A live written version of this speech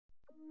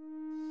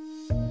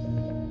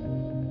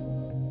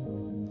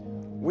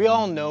We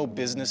all know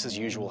business as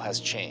usual has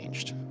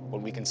changed.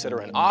 What we consider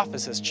an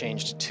office has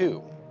changed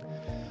too.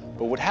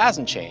 But what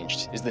hasn't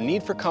changed is the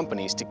need for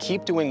companies to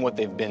keep doing what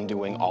they've been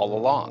doing all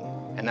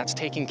along, and that's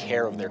taking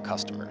care of their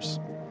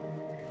customers.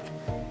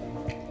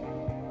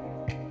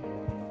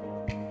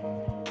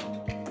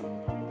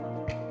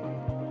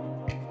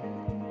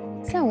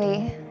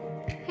 Zoe,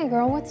 hey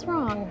girl, what's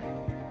wrong?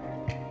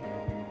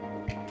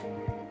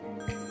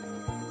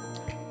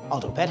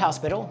 Alto Pet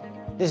Hospital.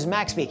 This is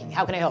Max speaking.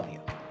 How can I help you?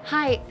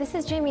 Hi, this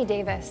is Jamie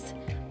Davis.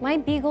 My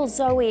beagle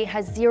Zoe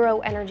has zero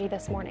energy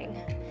this morning.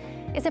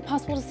 Is it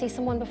possible to see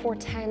someone before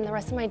 10? The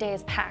rest of my day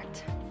is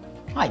packed.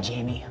 Hi,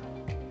 Jamie.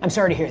 I'm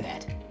sorry to hear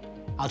that.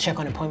 I'll check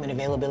on appointment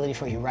availability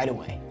for you right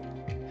away.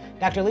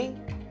 Dr. Lee,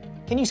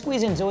 can you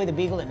squeeze in Zoe the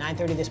beagle at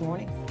 9:30 this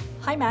morning?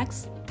 Hi,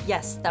 Max.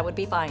 Yes, that would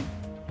be fine.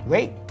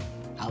 Great.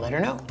 I'll let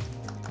her know.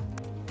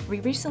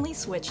 We recently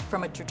switched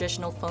from a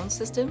traditional phone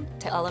system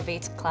to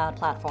Elevate's cloud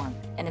platform,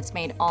 and it's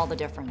made all the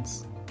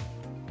difference.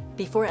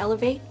 Before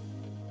Elevate,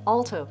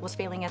 Alto was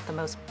failing at the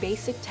most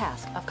basic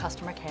task of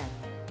customer care,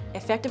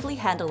 effectively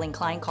handling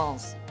client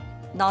calls.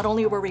 Not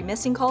only were we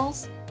missing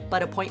calls,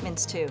 but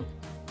appointments too.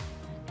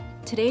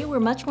 Today, we're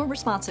much more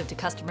responsive to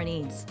customer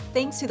needs,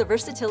 thanks to the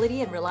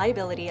versatility and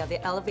reliability of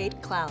the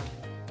Elevate cloud.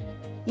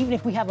 Even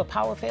if we have a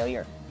power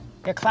failure,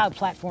 their cloud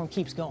platform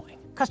keeps going.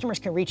 Customers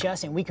can reach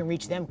us and we can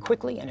reach them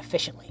quickly and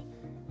efficiently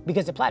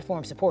because the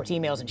platform supports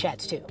emails and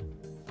chats too.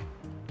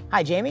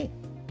 Hi, Jamie.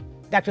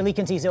 Dr. Lee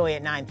can see Zoe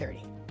at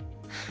 9:30.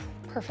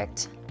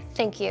 Perfect.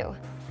 Thank you.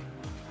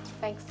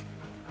 Thanks.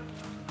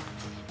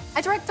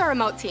 I direct our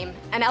remote team,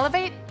 and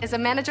Elevate is a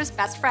manager's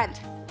best friend.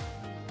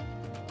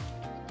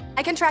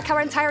 I can track how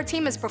our entire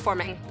team is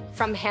performing,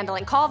 from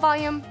handling call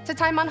volume to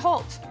time on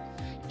hold,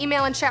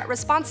 email and chat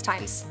response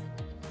times,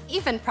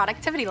 even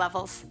productivity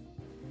levels.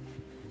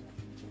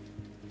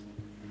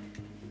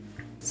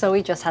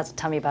 Zoe just has a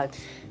tummy bug.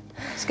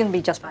 It's gonna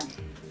be just fine.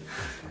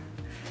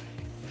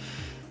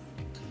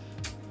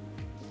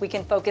 We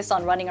can focus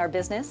on running our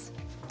business,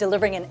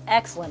 delivering an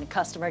excellent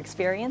customer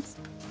experience,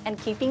 and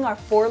keeping our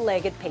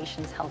four-legged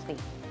patients healthy.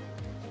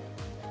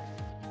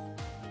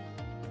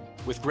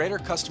 With greater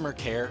customer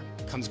care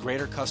comes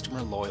greater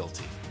customer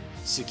loyalty.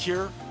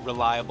 Secure,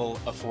 reliable,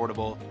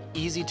 affordable,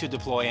 easy to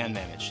deploy and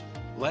manage.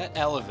 Let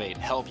Elevate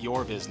help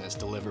your business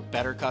deliver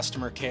better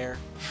customer care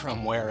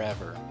from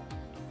wherever.